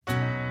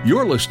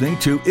You're listening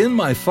to In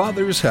My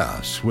Father's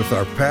House with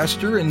our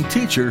pastor and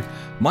teacher,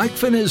 Mike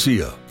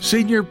Finizio,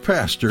 senior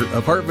pastor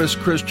of Harvest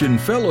Christian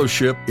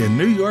Fellowship in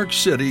New York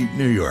City,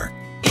 New York.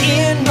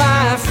 In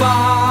my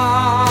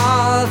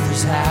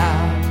Father's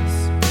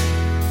house,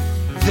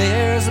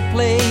 there's a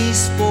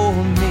place for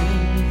me.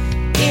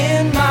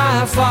 In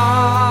my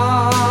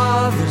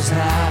Father's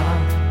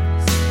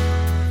house,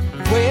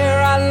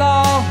 where I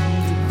long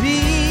to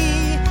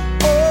be.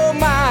 Oh,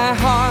 my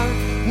heart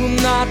will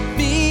not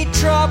be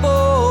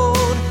troubled.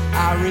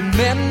 I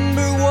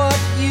remember what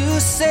you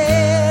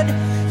said.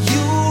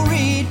 You'll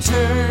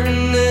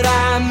return that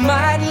I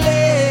might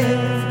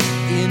live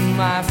in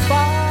my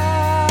Father's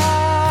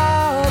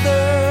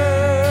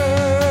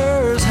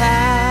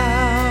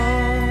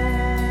house.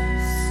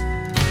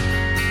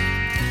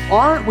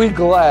 Aren't we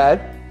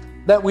glad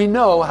that we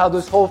know how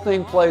this whole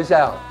thing plays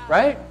out,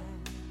 right?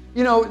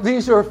 You know,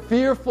 these are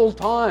fearful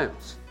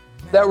times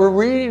that we're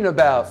reading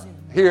about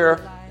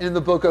here in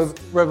the book of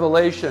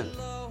Revelation.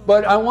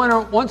 But I want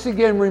to once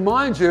again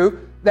remind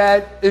you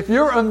that if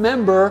you're a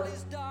member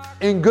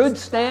in good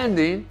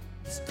standing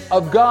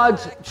of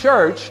God's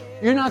church,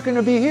 you're not going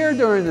to be here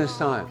during this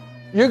time.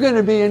 You're going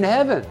to be in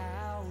heaven.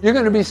 You're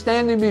going to be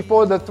standing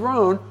before the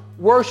throne,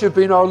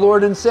 worshiping our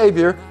Lord and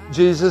Savior,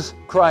 Jesus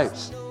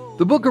Christ.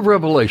 The book of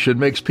Revelation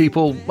makes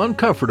people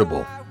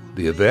uncomfortable.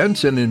 The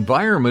events and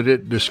environment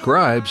it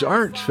describes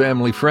aren't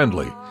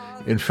family-friendly.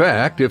 In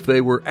fact, if they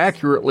were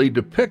accurately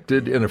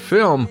depicted in a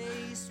film,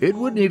 it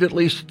would need at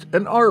least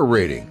an R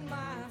rating.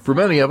 For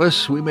many of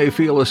us, we may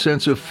feel a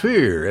sense of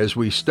fear as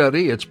we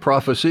study its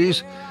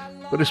prophecies,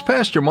 but as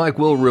Pastor Mike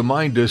will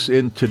remind us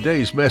in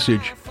today's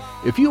message,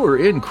 if you are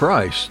in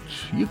Christ,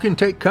 you can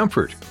take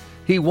comfort.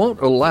 He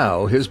won't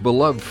allow His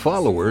beloved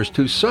followers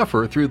to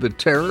suffer through the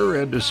terror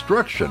and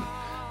destruction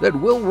that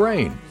will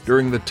reign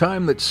during the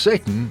time that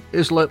Satan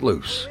is let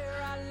loose.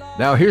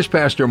 Now here's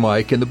Pastor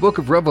Mike in the book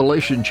of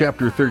Revelation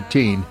chapter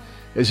 13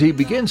 as he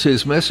begins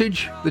his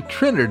message, The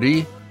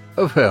Trinity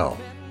of Hell.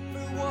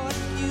 What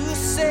you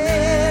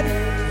said,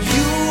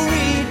 you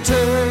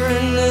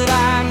return that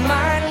I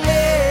might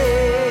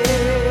live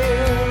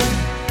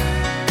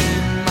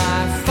in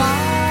my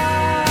Father's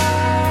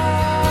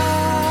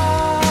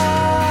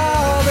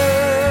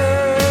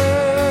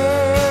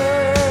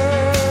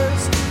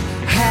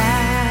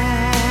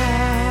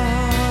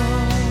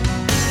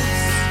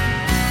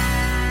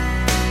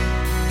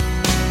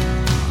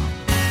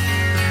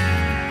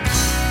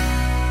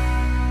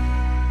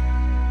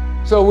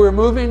So we're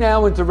moving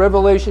now into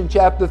Revelation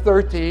chapter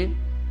 13.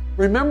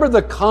 Remember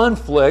the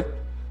conflict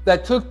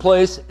that took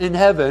place in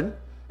heaven.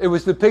 It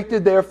was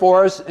depicted there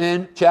for us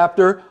in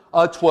chapter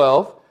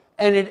 12.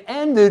 And it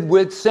ended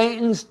with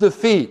Satan's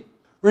defeat.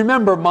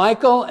 Remember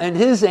Michael and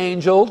his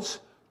angels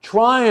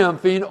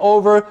triumphing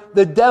over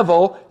the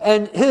devil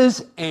and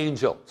his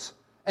angels.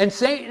 And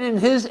Satan and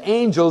his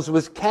angels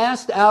was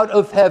cast out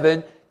of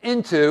heaven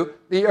into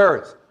the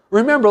earth.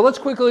 Remember, let's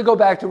quickly go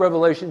back to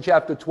Revelation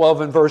chapter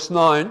 12 and verse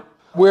 9.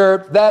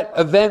 Where that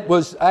event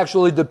was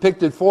actually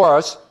depicted for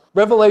us.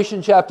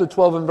 Revelation chapter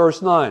 12 and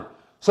verse 9.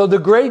 So the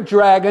great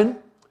dragon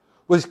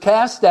was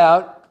cast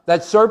out,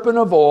 that serpent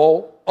of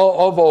old,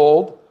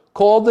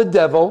 called the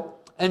devil,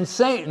 and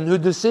Satan, who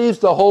deceives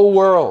the whole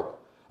world.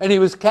 And he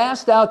was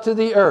cast out to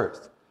the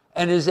earth,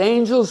 and his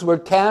angels were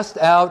cast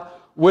out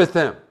with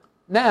him.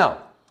 Now,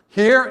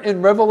 here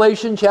in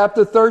Revelation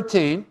chapter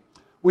 13,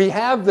 we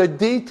have the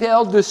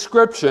detailed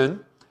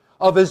description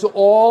of his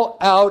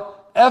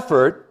all-out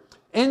effort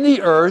in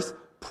the earth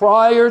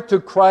prior to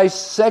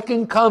Christ's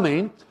second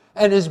coming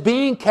and is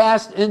being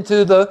cast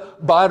into the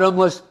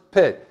bottomless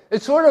pit.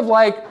 It's sort of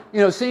like,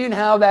 seeing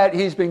how that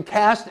he's been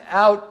cast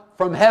out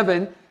from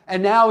heaven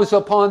and now is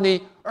upon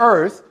the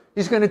earth.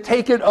 He's going to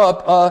take it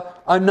up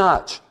a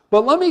notch.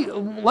 But let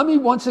me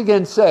once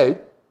again say,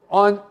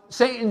 on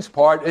Satan's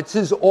part, it's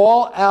his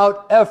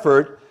all-out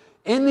effort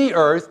in the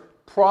earth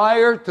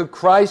prior to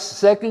Christ's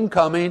second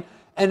coming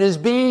and is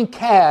being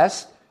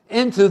cast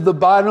into the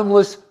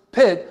bottomless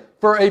pit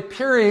for a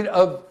period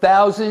of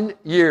 1,000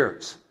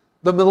 years,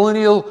 the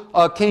millennial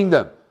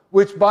kingdom,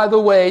 which, by the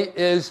way,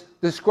 is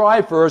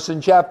described for us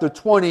in chapter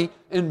 20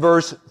 in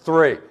verse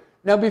 3.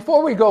 Now,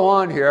 before we go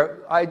on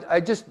here, I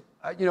just,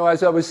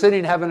 as I was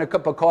sitting having a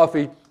cup of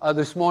coffee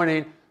this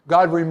morning,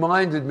 God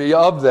reminded me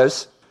of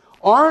this.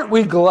 Aren't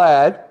we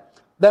glad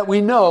that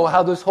we know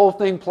how this whole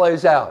thing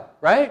plays out,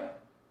 right?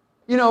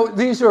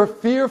 These are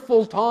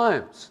fearful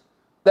times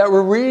that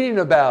we're reading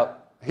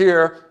about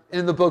here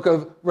in the book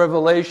of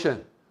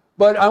Revelation.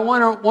 But I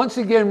want to once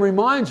again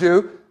remind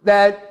you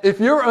that if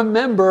you're a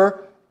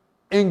member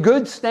in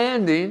good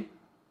standing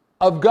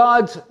of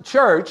God's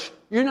church,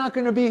 you're not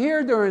going to be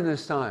here during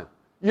this time.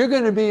 You're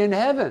going to be in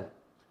heaven.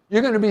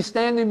 You're going to be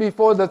standing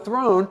before the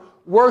throne,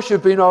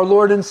 worshiping our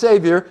Lord and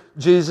Savior,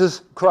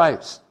 Jesus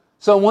Christ.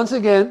 So once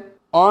again,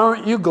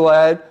 aren't you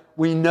glad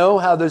we know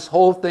how this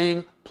whole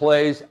thing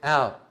plays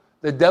out?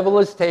 The devil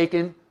is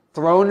taken,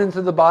 thrown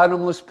into the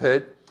bottomless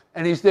pit,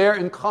 and he's there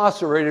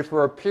incarcerated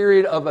for a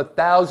period of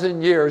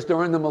 1,000 years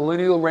during the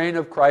millennial reign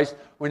of Christ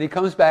when he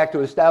comes back to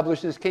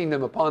establish his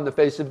kingdom upon the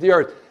face of the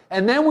earth.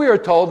 And then we are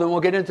told, and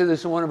we'll get into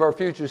this in one of our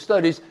future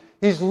studies,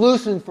 he's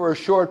loosened for a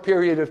short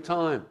period of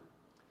time.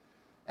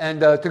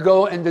 And to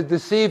go and to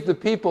deceive the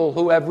people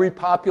who have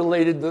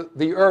repopulated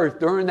the earth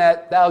during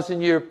that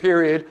 1,000-year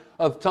period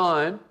of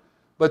time.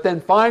 But then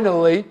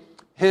finally,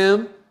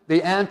 him,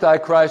 the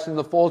Antichrist, and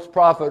the false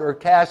prophet are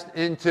cast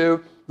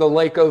into the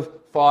lake of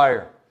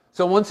fire.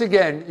 So once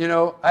again, you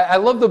know, I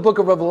love the book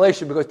of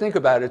Revelation because think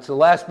about it. It's the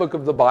last book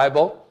of the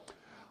Bible,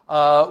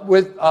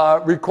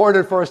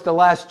 recorded for us the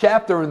last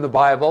chapter in the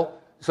Bible.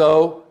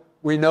 So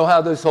we know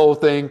how this whole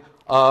thing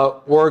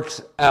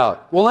works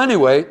out. Well,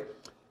 anyway,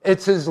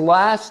 it's his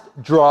last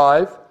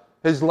drive,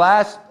 his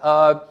last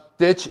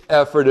ditch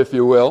effort, if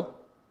you will,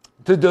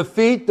 to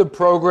defeat the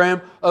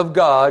program of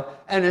God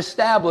and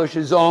establish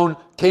his own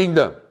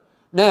kingdom.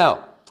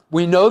 Now,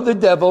 we know the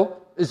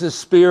devil is a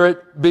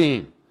spirit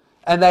being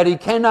and that he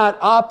cannot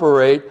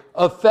operate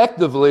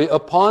effectively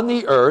upon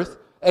the earth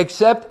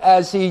except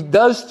as he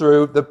does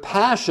through the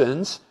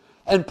passions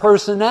and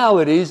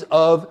personalities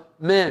of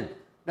men.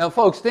 Now,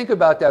 folks, think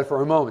about that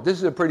for a moment. This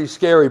is a pretty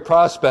scary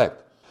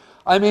prospect.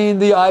 I mean,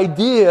 the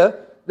idea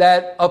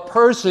that a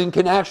person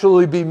can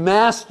actually be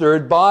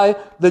mastered by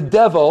the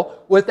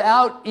devil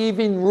without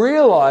even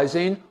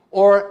realizing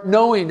or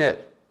knowing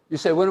it. You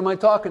say, what am I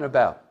talking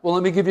about? Well,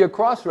 let me give you a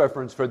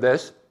cross-reference for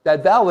this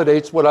that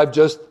validates what I've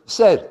just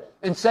said.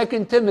 In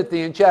 2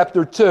 Timothy in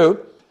chapter 2,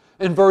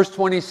 in verse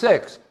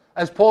 26,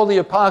 as Paul the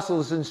Apostle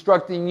is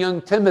instructing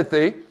young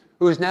Timothy,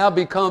 who has now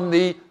become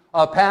the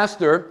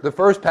pastor, the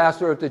first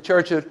pastor of the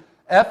church at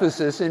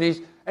Ephesus, and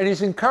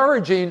he's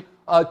encouraging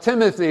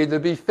Timothy to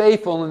be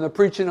faithful in the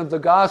preaching of the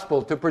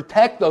gospel, to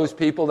protect those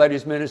people that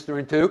he's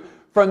ministering to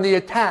from the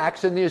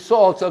attacks and the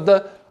assaults of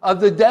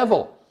the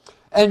devil.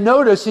 And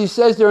notice he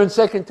says there in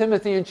 2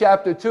 Timothy in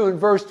chapter 2 in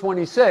verse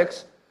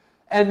 26,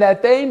 and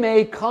that they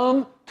may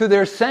come to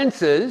their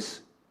senses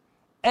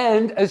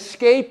and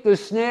escape the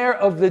snare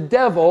of the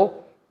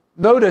devil,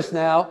 notice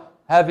now,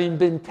 having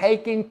been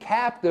taken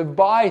captive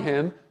by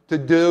him to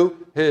do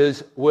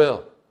his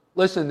will.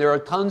 Listen, there are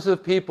tons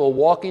of people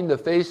walking the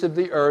face of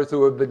the earth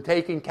who have been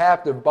taken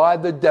captive by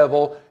the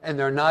devil and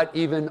they're not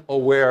even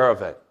aware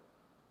of it.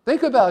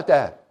 Think about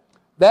that.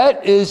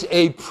 That is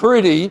a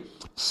pretty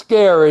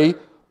scary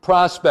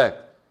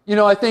prospect. You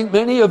know, I think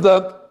many of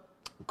the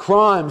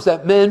crimes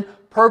that men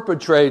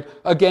perpetrate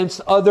against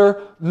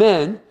other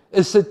men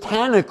is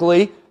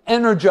satanically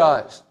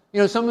energized. You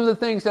know, some of the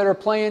things that are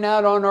playing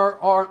out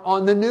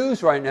on the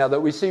news right now that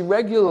we see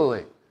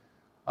regularly.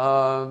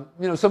 You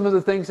know, some of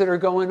the things that are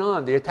going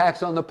on, the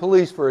attacks on the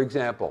police, for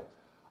example,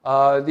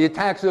 the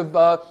attacks of,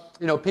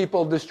 you know,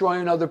 people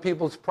destroying other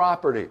people's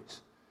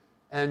properties.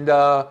 And,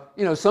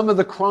 you know, some of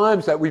the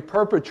crimes that we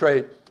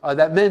perpetrate,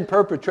 that men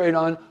perpetrate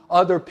on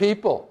other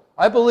people.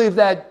 I believe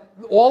that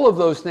all of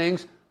those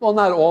things, well,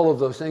 not all of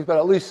those things, but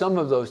at least some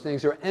of those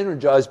things are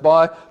energized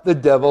by the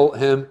devil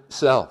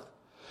himself.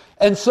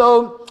 And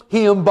so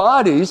he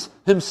embodies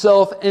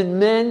himself in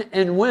men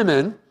and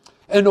women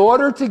in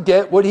order to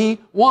get what he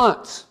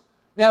wants.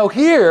 Now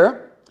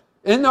here,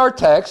 in our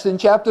text, in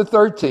chapter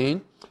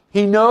 13,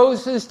 he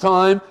knows his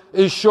time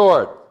is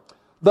short.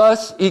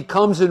 Thus, he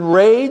comes in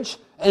rage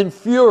and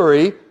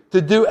fury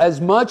to do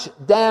as much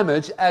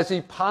damage as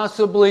he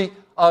possibly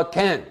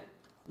can,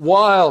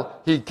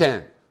 while he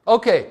can.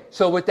 Okay,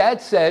 so with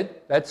that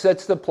said, that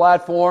sets the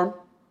platform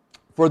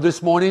for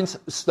this morning's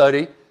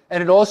study,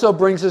 and it also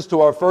brings us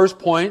to our first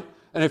point,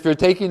 and if you're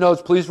taking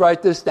notes, please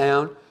write this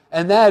down,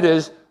 and that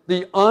is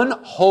the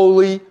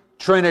unholy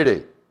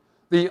Trinity.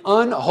 The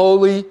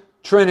unholy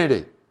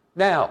Trinity.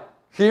 Now,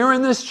 here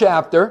in this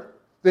chapter,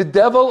 the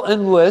devil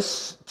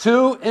enlists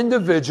two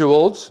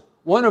individuals,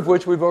 one of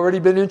which we've already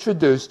been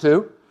introduced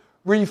to,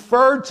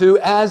 referred to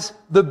as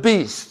the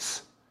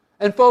beasts.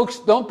 And folks,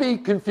 don't be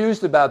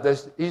confused about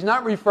this. He's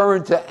not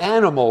referring to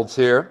animals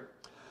here.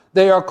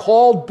 They are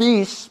called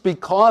beasts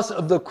because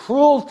of the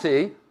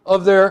cruelty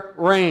of their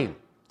reign.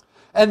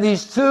 And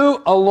these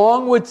two,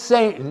 along with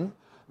Satan,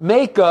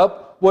 make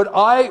up what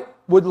I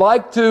would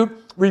like to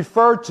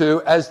refer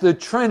to as the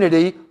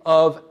Trinity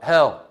of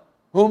hell.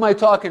 Who am I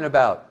talking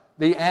about?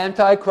 The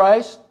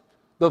Antichrist,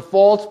 the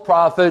false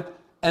prophet,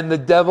 and the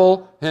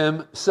devil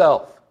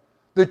himself.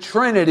 The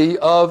Trinity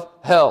of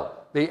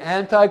hell. The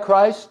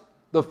Antichrist,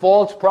 the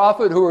false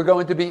prophet, who we're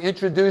going to be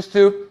introduced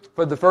to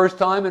for the first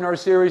time in our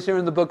series here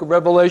in the book of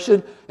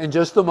Revelation in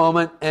just a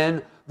moment,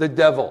 and the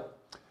devil.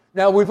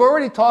 Now, we've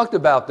already talked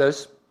about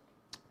this,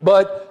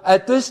 but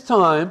at this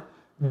time,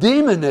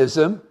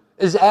 demonism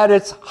is at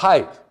its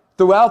height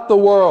throughout the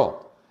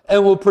world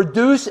and will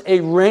produce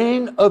a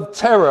reign of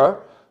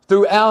terror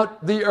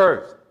throughout the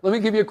earth. Let me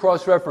give you a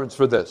cross-reference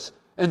for this.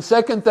 In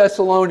 2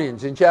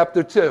 Thessalonians, in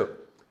chapter 2,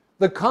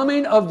 the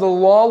coming of the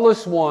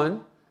lawless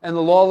one, and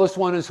the lawless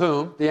one is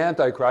whom? The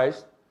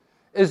Antichrist,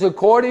 is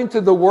according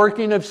to the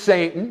working of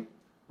Satan,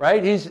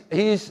 right? He's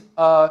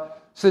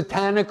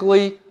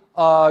satanically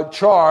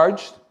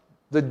charged.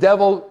 The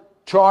devil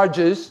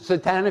charges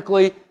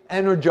satanically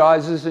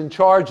energizes and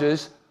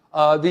charges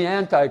the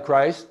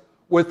Antichrist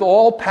with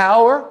all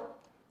power,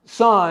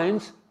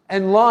 signs,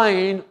 and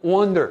lying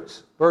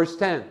wonders. Verse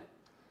 10.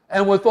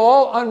 And with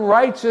all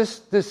unrighteous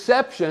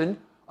deception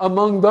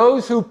among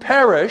those who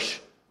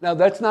perish. Now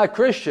that's not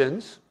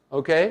Christians,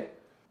 okay?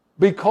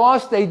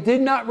 Because they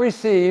did not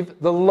receive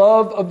the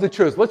love of the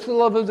truth. What's the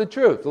love of the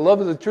truth? The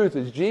love of the truth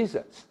is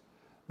Jesus.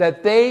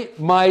 That they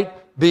might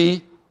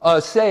be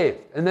saved.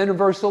 And then in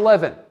verse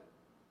 11.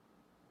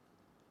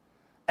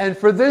 And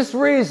for this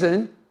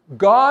reason,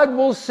 God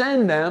will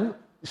send them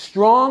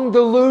strong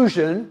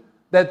delusion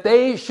that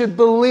they should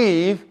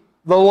believe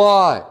the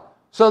lie.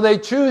 So they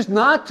choose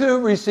not to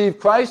receive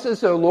Christ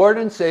as their Lord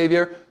and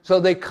Savior, so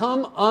they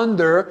come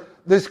under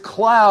this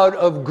cloud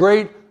of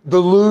great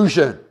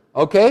delusion.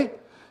 Okay?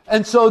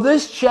 And so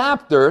this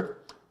chapter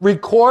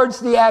records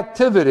the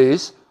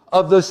activities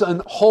of this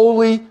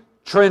unholy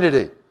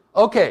Trinity.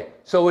 Okay,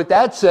 so with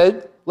that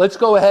said, let's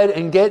go ahead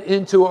and get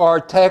into our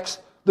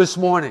text this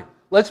morning.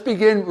 Let's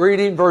begin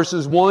reading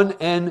verses 1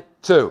 and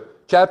 2.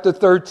 Chapter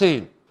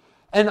 13.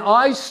 And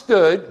I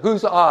stood,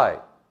 who's I?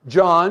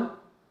 John,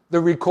 the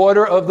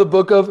recorder of the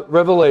book of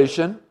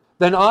Revelation.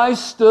 Then I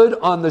stood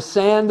on the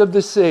sand of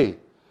the sea,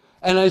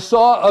 and I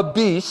saw a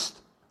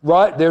beast,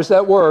 right, there's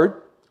that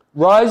word,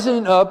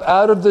 rising up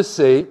out of the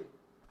sea,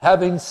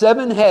 having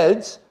 7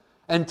 heads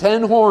and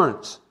 10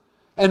 horns,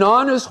 and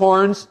on his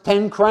horns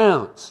 10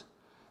 crowns,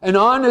 and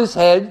on his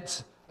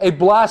heads a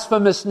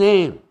blasphemous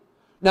name.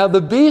 Now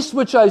the beast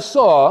which I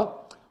saw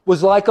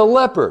was like a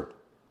leopard.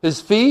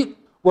 His feet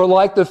were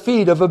like the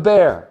feet of a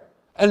bear,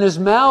 and his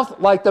mouth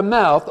like the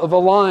mouth of a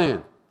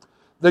lion.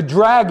 The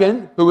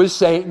dragon, who is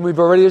Satan, we've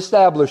already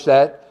established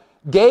that,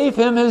 gave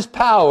him his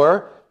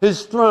power,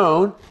 his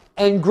throne,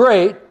 and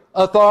great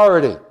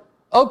authority.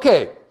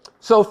 Okay,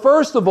 so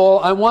first of all,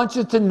 I want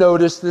you to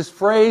notice this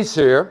phrase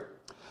here,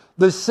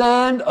 the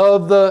sand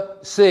of the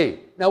sea.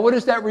 Now, what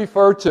does that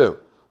refer to?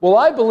 Well,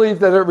 I believe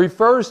that it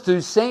refers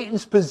to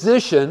Satan's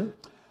position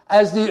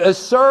as the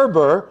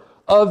usurper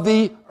of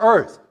the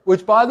earth,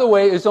 which, by the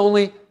way, is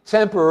only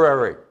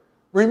temporary.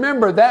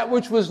 Remember, that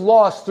which was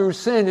lost through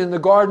sin in the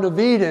Garden of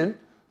Eden,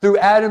 through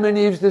Adam and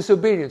Eve's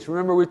disobedience.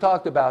 Remember, we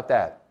talked about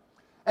that.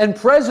 And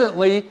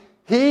presently,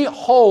 he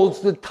holds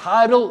the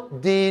title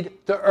deed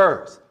to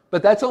earth.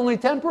 But that's only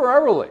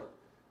temporarily.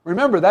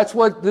 Remember, that's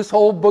what this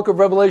whole book of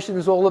Revelation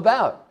is all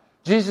about.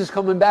 Jesus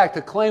coming back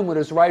to claim what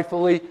is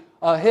rightfully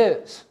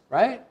his,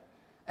 right?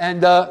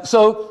 And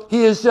so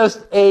he is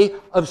just a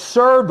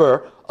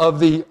usurper of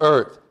the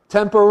earth,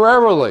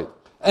 temporarily,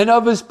 and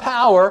of his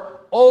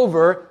power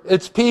over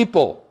its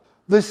people.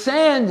 The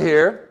sand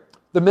here,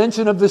 the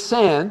mention of the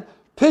sand,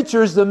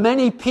 pictures the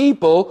many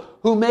people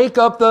who make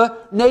up the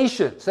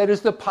nations. That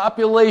is the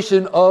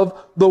population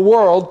of the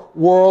world,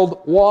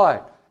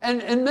 worldwide.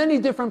 And in many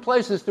different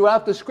places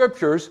throughout the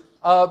scriptures,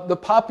 the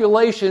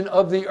population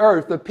of the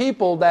earth, the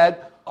people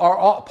that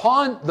are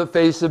upon the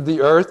face of the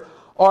earth,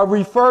 are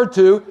referred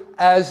to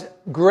as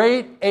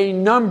great a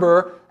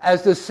number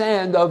as the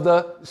sand of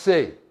the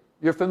sea.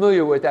 You're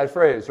familiar with that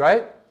phrase,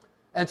 right?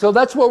 And so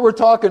that's what we're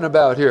talking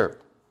about here.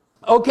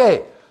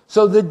 Okay,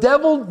 so the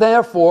devil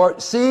therefore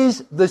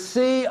sees the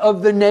sea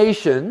of the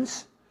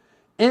nations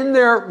in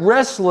their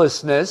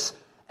restlessness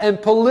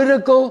and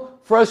political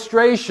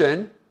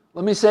frustration.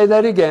 Let me say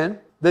that again.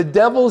 The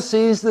devil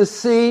sees the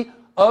sea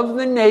of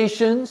the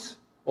nations,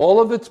 all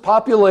of its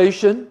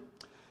population,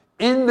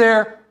 in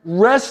their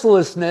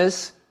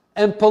restlessness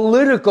and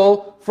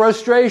political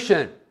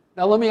frustration.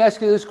 Now let me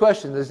ask you this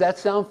question. Does that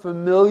sound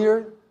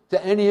familiar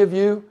to any of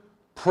you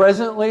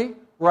presently,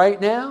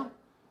 right now?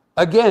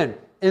 Again,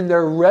 in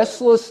their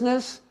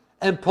restlessness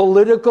and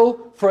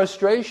political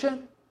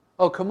frustration?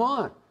 Oh, come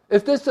on.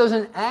 If this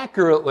doesn't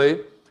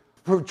accurately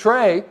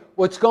portray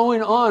what's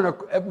going on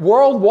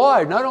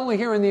worldwide, not only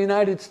here in the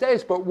United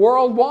States, but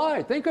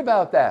worldwide. Think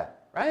about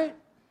that, right?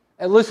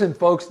 And listen,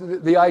 folks,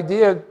 the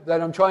idea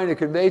that I'm trying to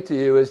convey to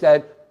you is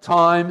that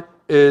time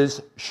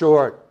is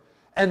short.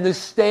 And the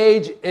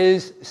stage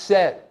is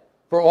set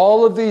for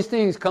all of these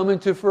things coming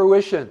to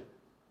fruition.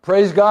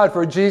 Praise God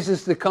for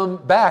Jesus to come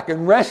back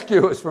and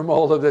rescue us from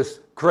all of this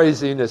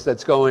craziness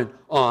that's going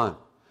on.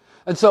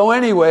 And so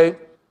anyway,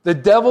 the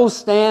devil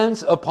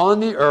stands upon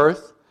the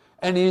earth,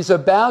 and he's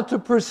about to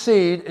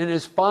proceed in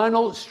his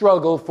final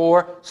struggle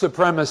for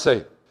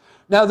supremacy.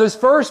 Now this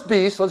first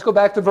beast, let's go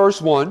back to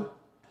verse 1,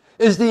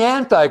 is the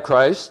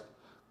Antichrist,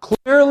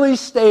 clearly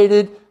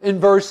stated in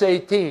verse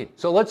 18.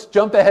 So let's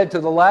jump ahead to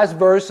the last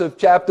verse of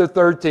chapter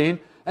 13,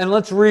 and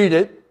let's read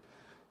it.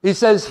 He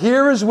says,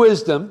 "Here is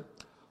wisdom.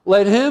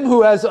 Let him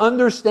who has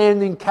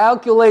understanding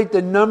calculate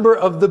the number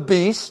of the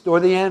beast," or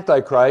the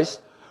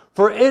Antichrist,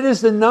 "for it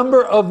is the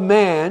number of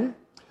man,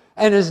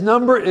 and his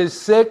number is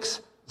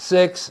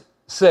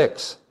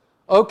 666.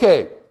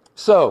 Okay,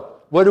 so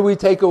what do we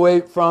take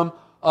away from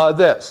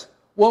this?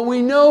 Well,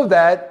 we know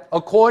that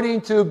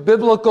according to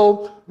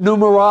biblical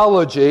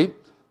numerology,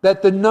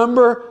 that the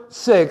number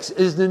 6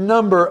 is the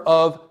number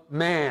of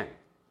man.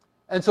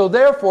 And so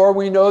therefore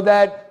we know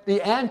that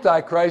the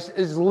Antichrist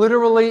is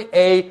literally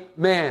a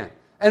man.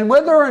 And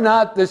whether or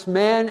not this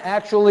man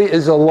actually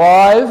is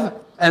alive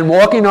and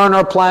walking on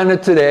our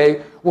planet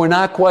today, we're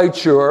not quite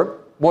sure.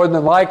 More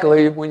than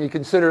likely, when you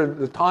consider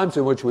the times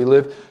in which we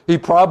live, he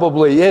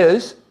probably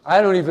is.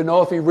 I don't even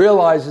know if he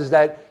realizes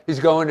that he's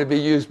going to be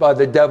used by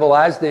the devil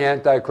as the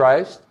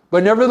Antichrist.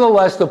 But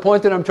nevertheless, the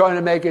point that I'm trying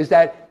to make is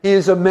that he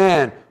is a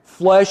man,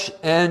 flesh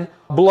and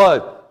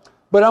blood.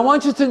 But I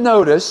want you to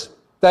notice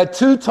that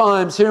 2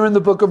 times here in the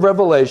book of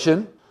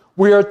Revelation,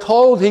 we are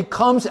told he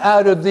comes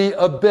out of the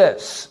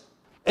abyss.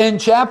 In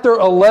chapter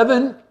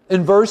 11,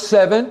 in verse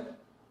 7,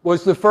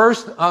 was the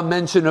first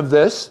mention of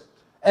this.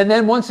 And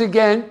then once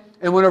again,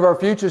 in one of our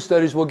future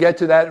studies, we'll get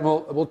to that and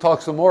we'll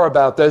talk some more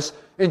about this,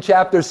 in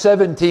chapter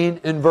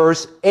 17, in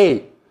verse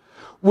 8,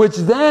 which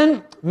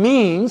then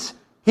means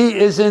he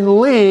is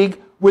in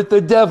league with the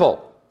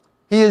devil.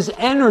 He is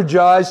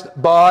energized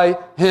by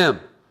him.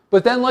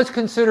 But then let's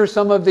consider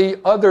some of the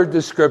other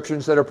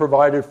descriptions that are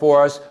provided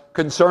for us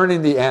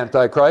concerning the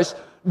Antichrist.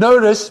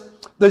 Notice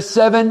the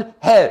 7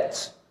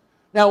 heads.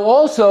 Now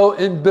also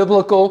in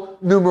biblical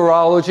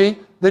numerology,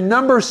 the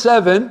number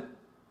 7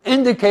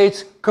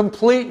 indicates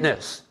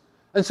completeness.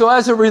 And so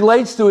as it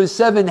relates to his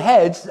 7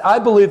 heads, I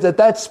believe that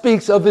that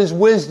speaks of his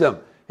wisdom,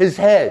 his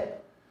head.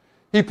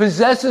 He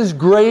possesses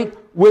great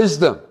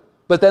wisdom.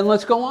 But then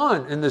let's go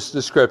on in this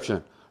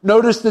description.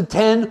 Notice the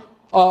 10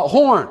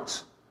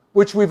 horns,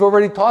 which we've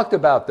already talked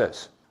about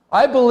this.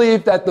 I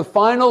believe that the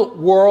final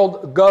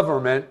world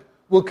government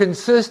will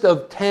consist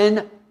of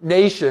 10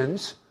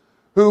 nations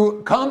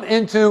who come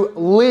into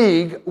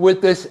league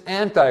with this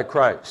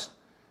Antichrist.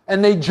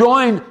 And they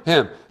join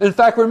him. In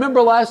fact,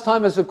 remember last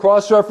time as a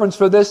cross-reference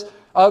for this?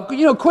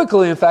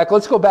 Quickly, in fact,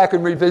 let's go back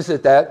and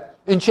revisit that.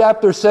 In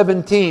chapter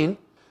 17,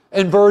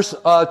 in verse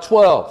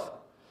 12.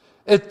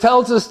 It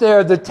tells us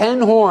there, the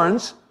 10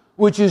 horns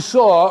which you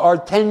saw are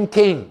 10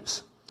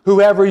 kings who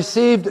have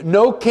received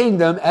no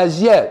kingdom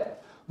as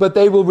yet, but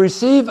they will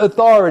receive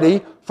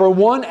authority for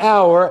 1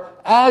 hour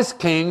as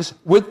kings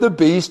with the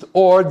beast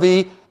or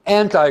the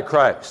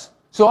Antichrist.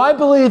 So I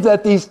believe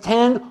that these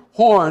 10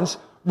 horns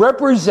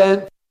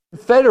represent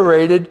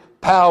federated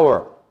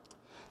power.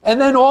 And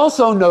then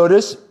also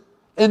notice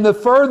in the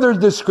further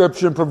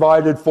description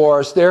provided for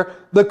us there,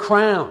 the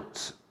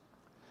crowns.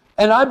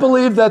 And I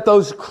believe that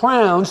those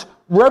crowns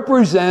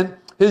represent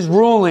his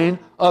ruling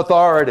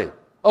authority.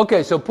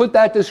 Okay, so put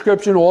that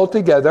description all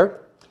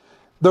together.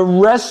 The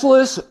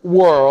restless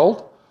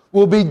world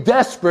will be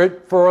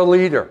desperate for a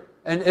leader.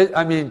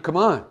 And come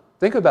on,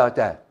 think about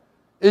that.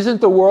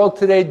 Isn't the world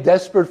today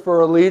desperate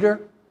for a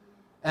leader?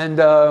 And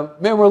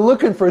we're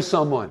looking for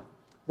someone,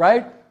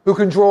 right? Who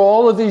can draw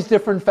all of these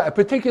different,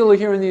 particularly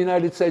here in the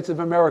United States of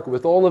America,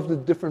 with all of the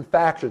different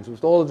factions,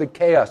 with all of the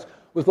chaos,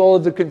 with all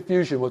of the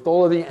confusion, with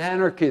all of the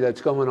anarchy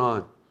that's going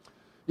on,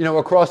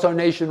 across our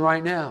nation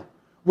right now.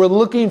 We're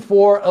looking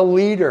for a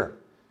leader.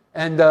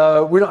 And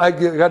I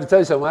got to tell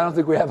you something, I don't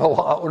think we have an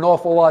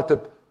awful lot to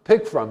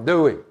pick from,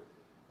 do we?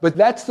 But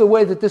that's the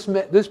way that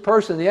this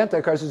person, the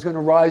Antichrist, is going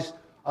to rise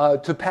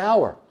to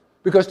power.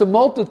 Because the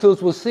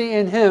multitudes will see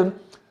in him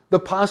the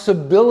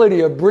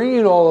possibility of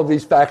bringing all of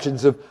these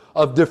factions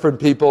of different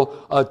people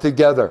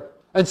together.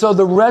 And so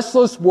the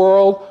restless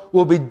world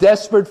will be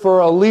desperate for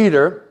a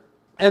leader.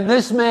 And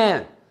this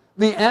man,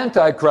 the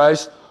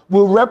Antichrist,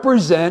 will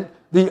represent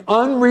the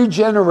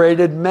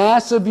unregenerated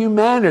mass of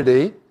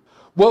humanity,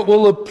 what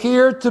will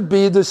appear to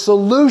be the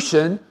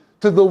solution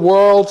to the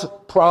world's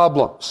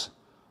problems.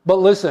 But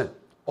listen,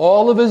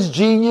 all of his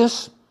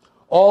genius,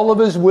 all of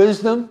his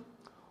wisdom,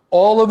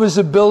 all of his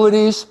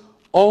abilities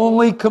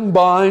only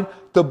combine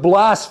to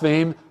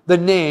blaspheme the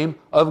name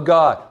of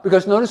God.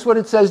 Because notice what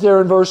it says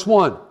there in verse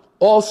 1.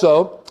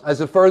 Also,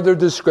 as a further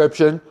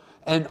description,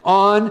 and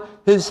on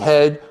his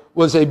head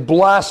was a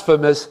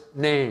blasphemous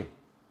name.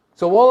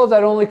 So all of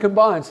that only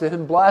combines to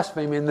him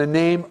blaspheming the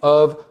name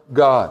of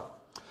God.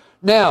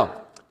 Now,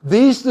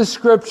 these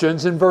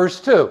descriptions in verse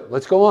 2,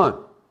 let's go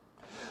on.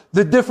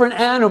 The different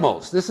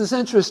animals, this is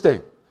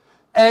interesting.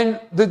 And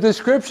the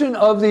description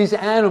of these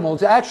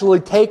animals actually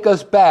take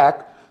us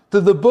back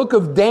to the book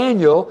of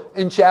Daniel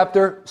in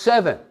chapter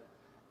 7.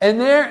 And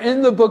there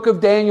in the book of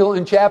Daniel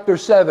in chapter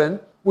 7,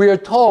 we are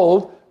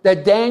told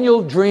that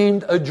Daniel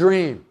dreamed a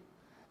dream.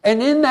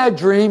 And in that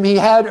dream, he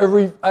had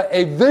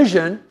a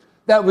vision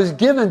that was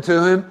given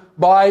to him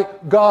by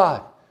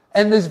God.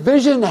 And this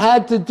vision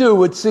had to do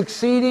with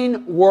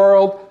succeeding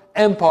world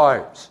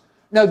empires.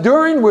 Now,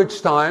 during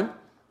which time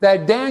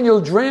that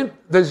Daniel dreamt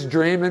this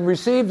dream and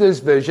received this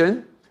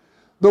vision,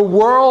 the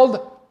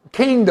world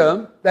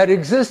kingdom that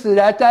existed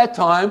at that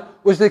time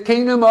was the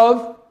kingdom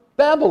of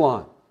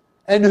Babylon.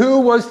 And who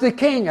was the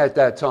king at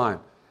that time?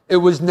 It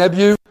was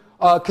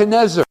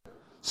Nebuchadnezzar.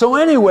 So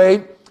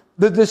anyway,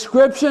 the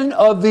description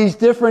of these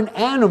different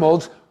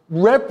animals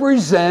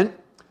represent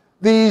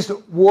these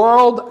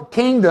world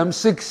kingdoms,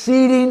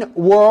 succeeding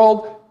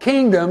world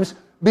kingdoms,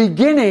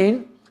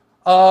 beginning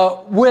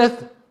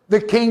with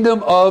the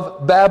kingdom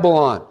of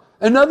Babylon.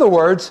 In other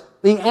words,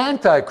 the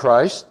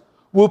Antichrist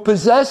will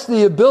possess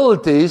the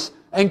abilities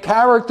and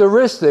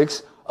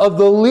characteristics of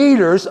the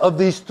leaders of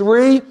these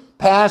 3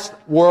 past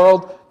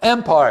world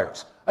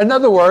empires. In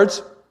other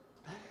words,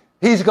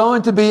 he's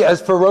going to be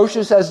as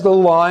ferocious as the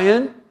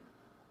lion,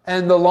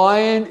 and the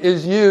lion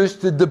is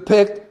used to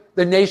depict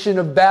the nation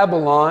of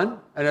Babylon.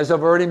 And as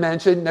I've already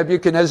mentioned,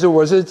 Nebuchadnezzar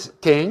was its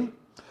king.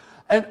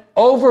 And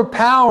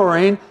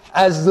overpowering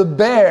as the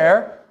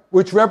bear,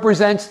 which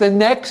represents the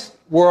next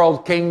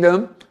world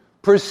kingdom,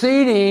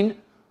 preceding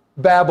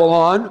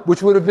Babylon,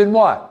 which would have been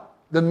what?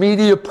 The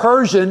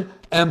Medo-Persian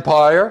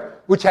Empire,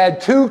 which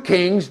had two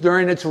kings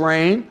during its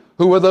reign.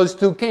 Who were those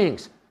two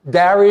kings?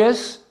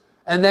 Darius,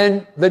 and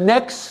then the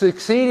next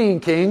succeeding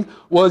king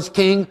was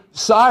King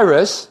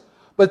Cyrus.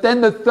 But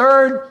then the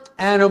third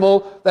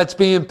animal that's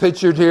being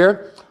pictured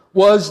here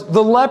was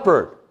the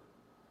leopard.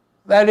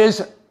 That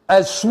is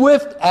as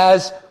swift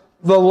as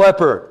the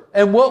leopard.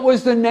 And what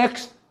was the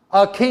next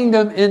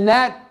kingdom in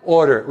that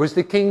order? It was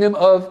the kingdom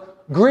of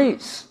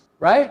Greece,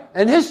 right?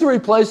 And history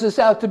plays this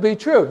out to be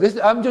true.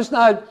 I'm just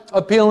not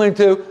appealing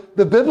to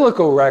the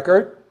biblical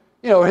record.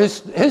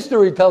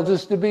 History tells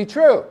us to be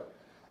true.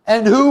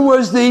 And who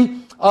was the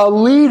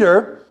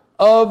leader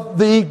of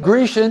the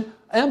Grecian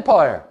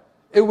Empire?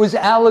 It was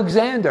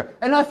Alexander.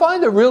 And I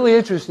find it really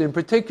interesting,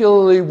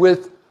 particularly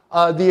with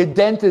the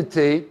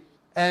identity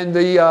and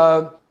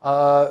the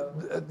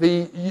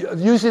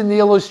using the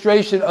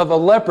illustration of a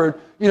leopard,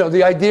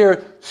 the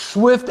idea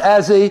swift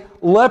as a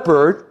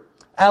leopard.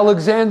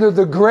 Alexander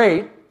the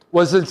Great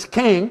was its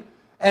king.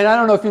 And I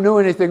don't know if you knew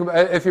anything,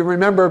 if you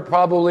remember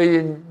probably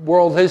in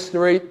world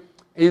history,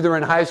 either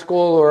in high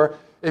school or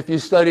if you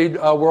studied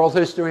world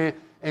history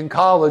in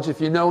college,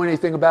 if you know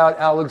anything about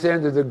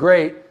Alexander the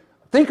Great,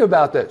 think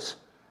about this.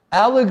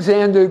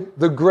 Alexander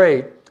the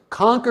Great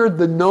conquered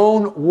the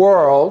known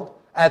world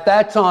at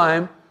that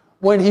time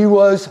when he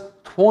was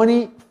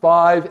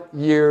 25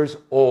 years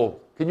old.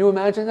 Can you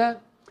imagine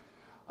that?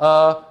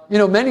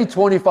 Many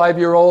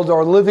 25-year-olds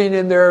are living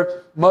in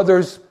their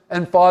mother's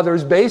and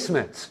father's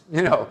basements,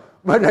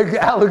 But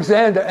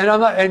Alexander, and I'm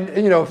not, and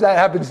if that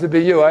happens to be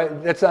you,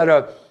 that's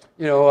not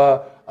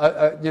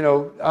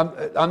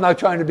I'm not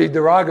trying to be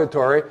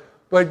derogatory,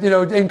 but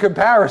in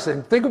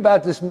comparison, think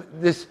about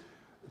this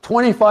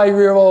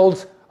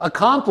 25-year-old's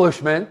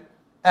accomplishment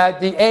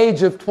at the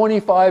age of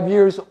 25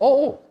 years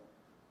old.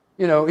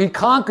 He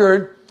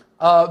conquered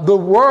the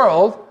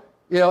world,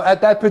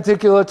 at that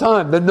particular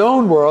time, the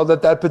known world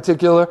at that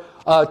particular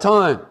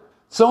time.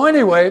 So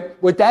anyway,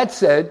 with that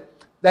said,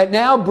 that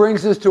now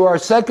brings us to our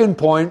second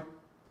point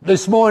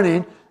this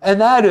morning,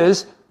 and that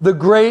is the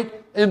great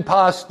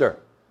imposter.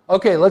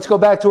 Okay, let's go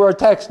back to our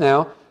text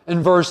now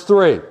in verse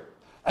 3.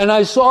 And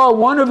I saw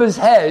one of his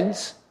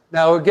heads,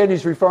 now again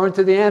he's referring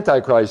to the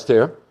Antichrist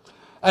here,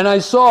 and I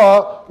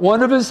saw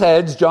one of his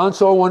heads, John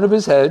saw one of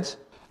his heads,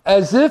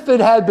 as if it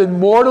had been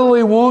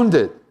mortally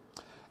wounded,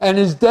 and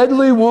his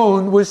deadly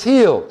wound was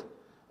healed.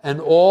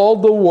 And all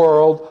the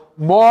world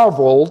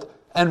marveled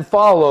and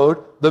followed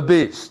the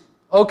beast.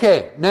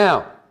 Okay,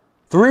 now,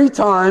 3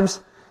 times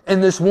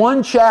in this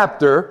one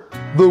chapter,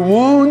 the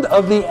wound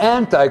of the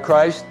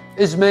Antichrist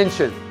is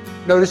mentioned.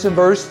 Notice in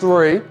verse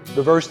 3,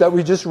 the verse that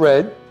we just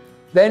read,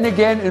 then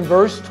again in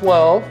verse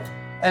 12,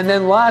 and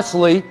then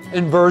lastly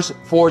in verse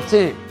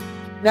 14.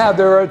 Now,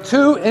 there are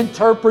 2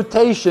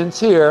 interpretations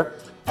here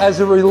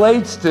as it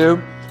relates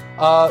to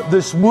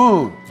this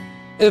wound.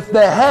 If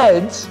the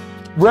heads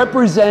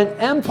represent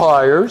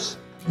empires,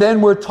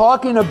 then we're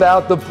talking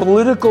about the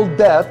political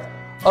death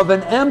of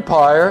an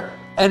empire,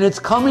 and it's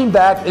coming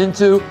back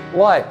into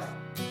life.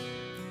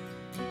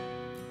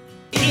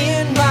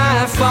 In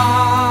my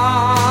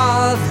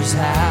Father's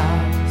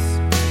house,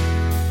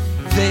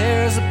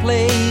 there's a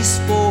place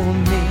for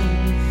me.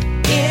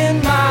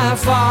 In my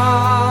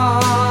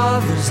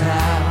Father's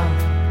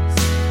house,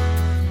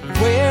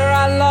 where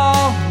I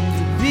long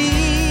to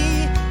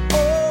be.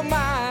 Oh,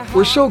 my.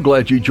 We're so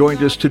glad you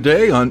joined us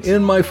today on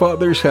In My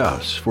Father's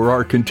House for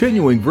our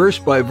continuing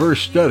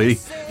verse-by-verse study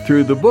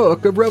through the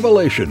book of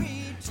Revelation.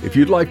 If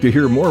you'd like to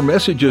hear more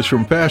messages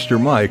from Pastor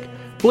Mike,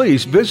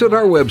 please visit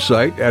our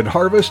website at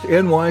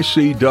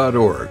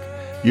harvestnyc.org.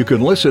 You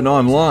can listen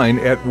online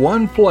at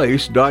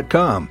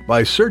oneplace.com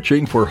by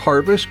searching for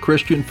Harvest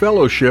Christian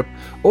Fellowship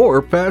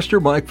or Pastor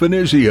Mike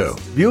Finizio.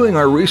 Viewing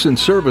our recent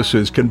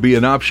services can be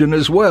an option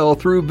as well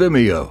through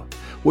Vimeo.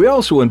 We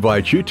also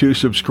invite you to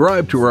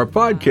subscribe to our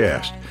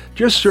podcast.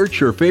 Just search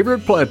your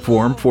favorite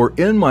platform for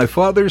In My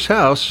Father's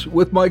House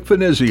with Mike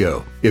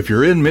Finizio. If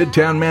you're in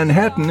Midtown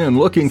Manhattan and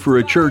looking for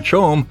a church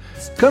home,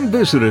 come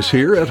visit us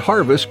here at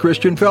Harvest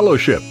Christian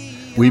Fellowship.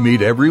 We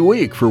meet every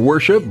week for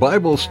worship,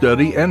 Bible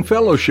study, and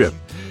fellowship.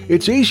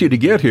 It's easy to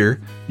get here.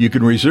 You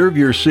can reserve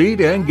your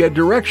seat and get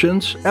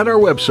directions at our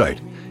website.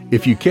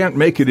 If you can't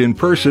make it in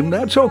person,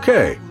 that's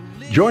okay.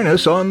 Join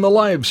us on the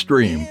live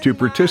stream to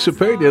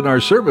participate in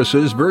our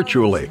services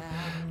virtually.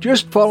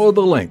 Just follow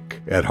the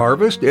link at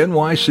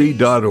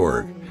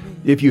harvestnyc.org.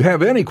 If you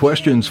have any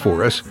questions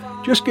for us,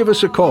 just give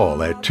us a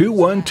call at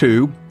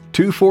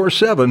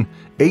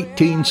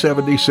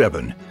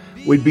 212-247-1877.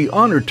 We'd be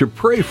honored to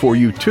pray for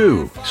you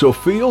too, so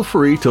feel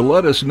free to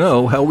let us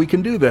know how we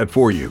can do that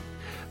for you.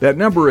 That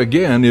number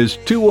again is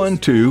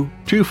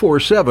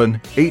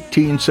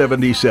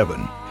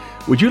 212-247-1877.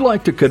 Would you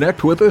like to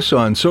connect with us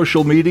on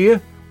social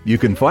media? You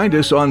can find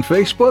us on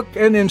Facebook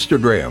and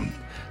Instagram.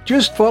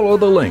 Just follow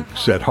the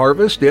links at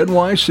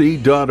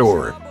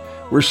harvestnyc.org.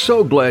 We're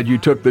so glad you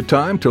took the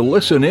time to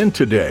listen in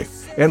today,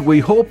 and we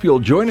hope you'll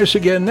join us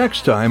again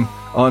next time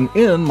on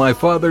In My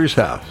Father's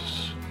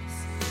House.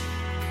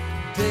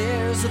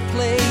 There's a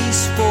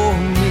place for